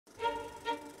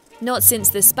Not since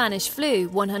the Spanish flu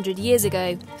 100 years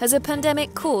ago has a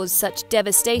pandemic caused such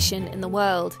devastation in the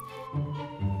world.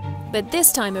 But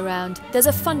this time around, there's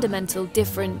a fundamental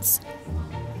difference.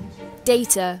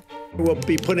 Data. We'll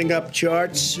be putting up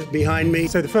charts behind me.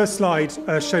 So the first slide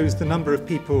shows the number of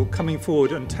people coming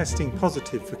forward and testing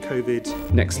positive for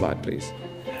COVID. Next slide, please.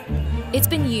 It's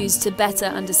been used to better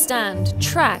understand,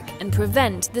 track and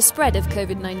prevent the spread of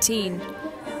COVID-19.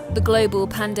 The global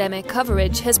pandemic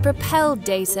coverage has propelled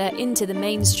data into the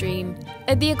mainstream.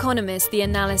 At The Economist, the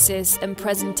analysis and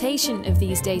presentation of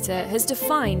these data has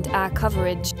defined our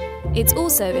coverage. It's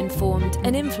also informed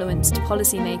and influenced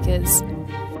policymakers.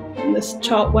 And this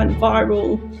chart went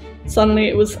viral. Suddenly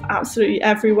it was absolutely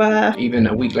everywhere. Even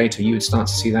a week later, you would start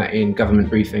to see that in government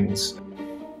briefings.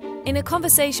 In a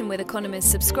conversation with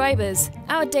Economist subscribers,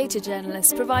 our data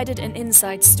journalists provided an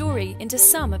inside story into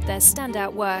some of their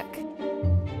standout work.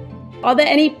 Are there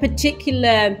any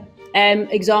particular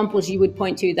examples you would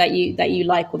point to that you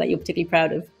like or that you're particularly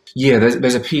proud of? Yeah,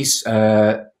 there's a piece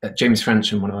that James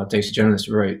French and one of our data journalists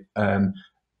wrote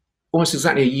almost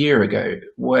exactly a year ago,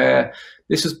 where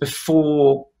this was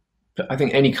before I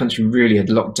think any country really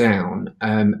had locked down,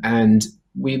 and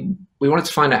we wanted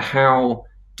to find out how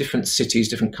different cities,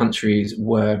 different countries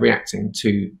were reacting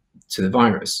to the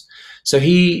virus. So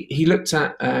he looked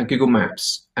at Google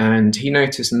Maps, and he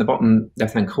noticed in the bottom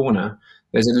left-hand corner,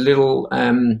 there's a little,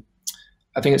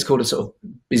 I think it's called a sort of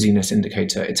busyness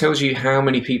indicator. It tells you how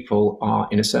many people are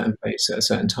in a certain place at a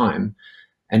certain time.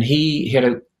 And he had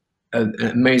an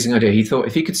amazing idea. He thought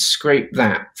if he could scrape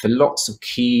that for lots of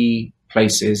key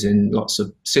places in lots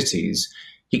of cities,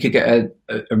 he could get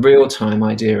a real-time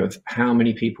idea of how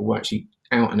many people were actually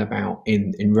out and about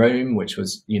in Rome, which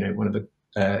was, one of the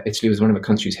Italy was one of the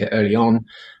countries hit early on,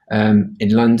 in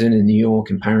London, in New York,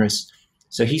 in Paris.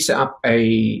 So he set up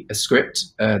a script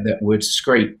that would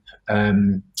scrape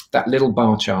that little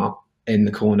bar chart in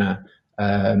the corner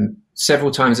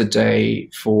several times a day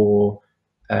for,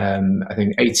 I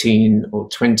think, 18 or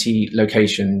 20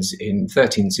 locations in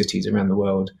 13 cities around the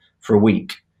world for a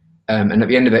week. And at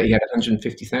the end of it, he had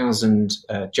 150,000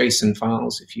 JSON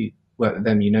files. If you work with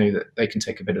them, you know that they can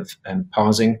take a bit of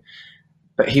parsing.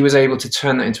 But he was able to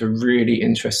turn that into a really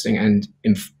interesting and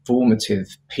informative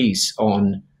piece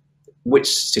on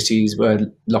which cities were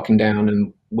locking down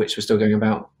and which were still going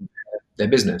about their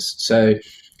business. So,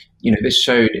 this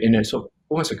showed in a sort of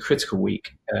almost a critical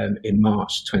week in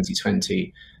March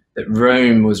 2020 that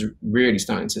Rome was really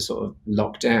starting to sort of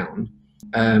lock down.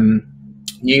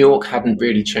 New York hadn't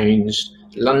really changed.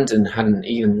 London hadn't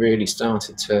even really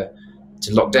started to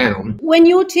lock down. When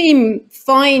your team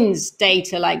finds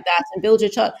data like that and builds a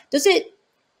chart, does it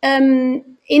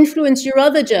influence your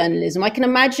other journalism? I can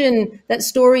imagine that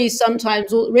stories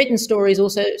sometimes, written stories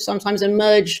also sometimes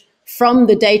emerge from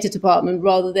the data department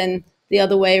rather than the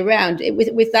other way around.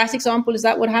 With that example, is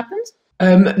that what happens?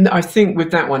 I think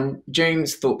with that one,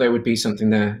 James thought there would be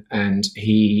something there, and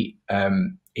he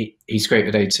scraped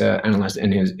the data, analysed it,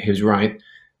 and he was right.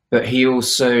 But he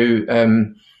also,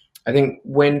 I think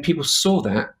when people saw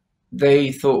that,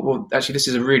 they thought, well, actually, this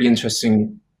is a really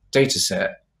interesting data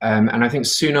set. And I think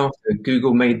soon after,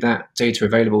 Google made that data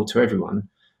available to everyone.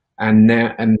 And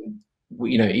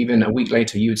even a week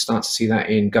later, you would start to see that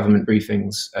in government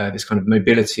briefings, this kind of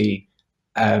mobility,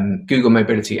 Google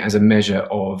mobility as a measure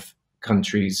of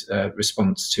countries'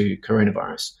 response to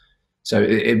coronavirus. So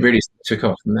it really took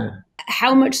off from there.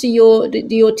 How much do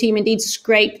your team indeed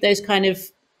scrape those kind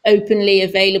of openly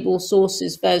available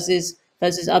sources versus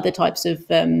other types of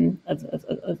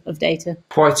data?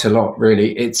 Quite a lot,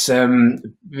 really. It's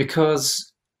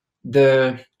because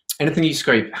anything you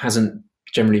scrape hasn't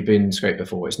generally been scraped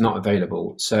before. It's not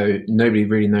available, so nobody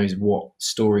really knows what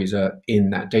stories are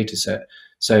in that data set.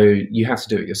 So you have to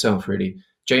do it yourself, really.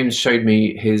 James showed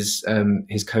me his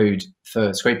code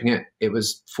for scraping it. It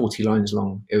was 40 lines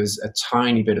long. It was a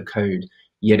tiny bit of code,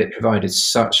 yet it provided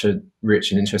such a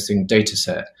rich and interesting data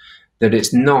set that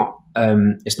it's not a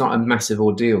massive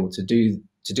ordeal to do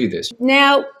this.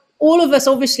 Now, all of us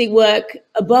obviously work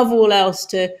above all else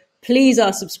to please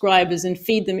our subscribers and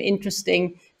feed them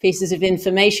interesting pieces of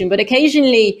information, but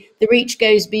occasionally the reach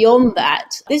goes beyond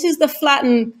that. This is the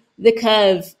flatten the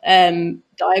curve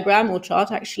diagram or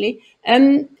chart, actually,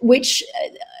 which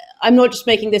I'm not just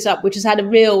making this up, which has had a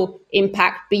real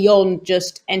impact beyond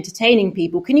just entertaining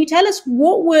people. Can you tell us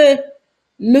what we're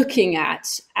looking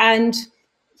at and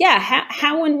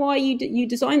how and why you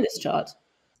designed this chart?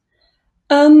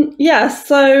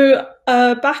 So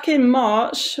back in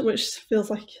March, which feels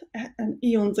like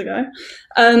eons ago,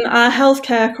 our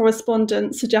healthcare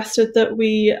correspondent suggested that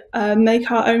we make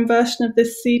our own version of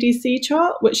this CDC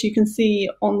chart, which you can see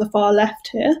on the far left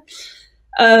here.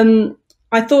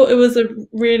 I thought it was a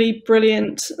really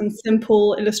brilliant and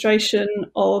simple illustration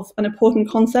of an important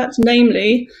concept,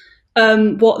 namely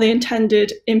what the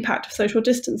intended impact of social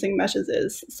distancing measures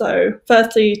is. So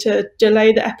firstly, to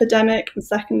delay the epidemic, and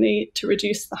secondly, to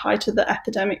reduce the height of the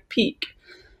epidemic peak.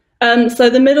 So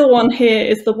the middle one here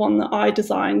is the one that I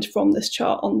designed from this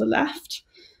chart on the left.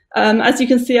 As you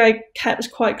can see, I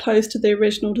kept quite close to the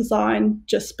original design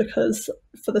just because,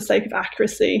 for the sake of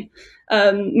accuracy.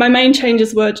 My main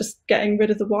changes were just getting rid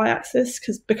of the y-axis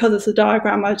because it's a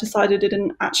diagram, I decided I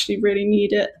didn't actually really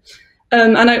need it.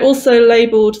 And I also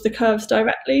labelled the curves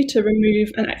directly to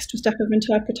remove an extra step of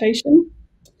interpretation.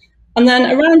 And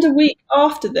then around a week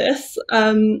after this,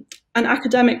 an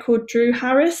academic called Drew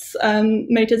Harris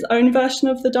made his own version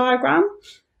of the diagram.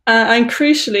 And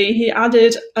crucially, he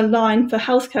added a line for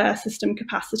healthcare system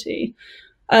capacity.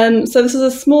 So this was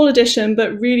a small addition,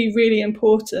 but really, really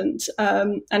important.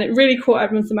 And it really caught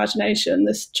everyone's imagination.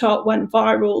 This chart went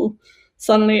viral.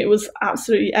 Suddenly it was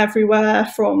absolutely everywhere,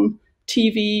 from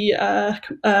TV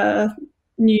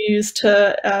news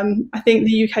to, I think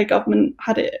the UK government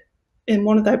had it in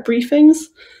one of their briefings.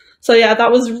 So yeah,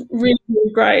 that was really,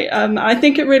 really great. I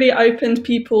think it really opened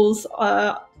people's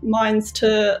minds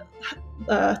to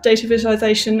data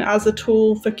visualization as a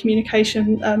tool for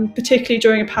communication, particularly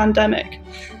during a pandemic.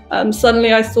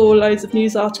 Suddenly I saw loads of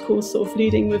news articles sort of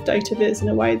leading with data viz in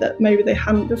a way that maybe they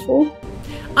hadn't before.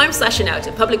 I'm Sasha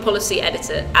Nauta, Public Policy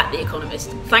Editor at The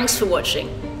Economist. Thanks for watching.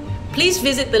 Please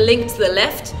visit the link to the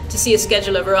left to see a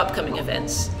schedule of our upcoming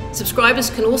events. Subscribers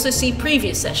can also see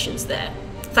previous sessions there.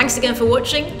 Thanks again for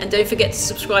watching, and don't forget to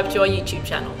subscribe to our YouTube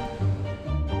channel.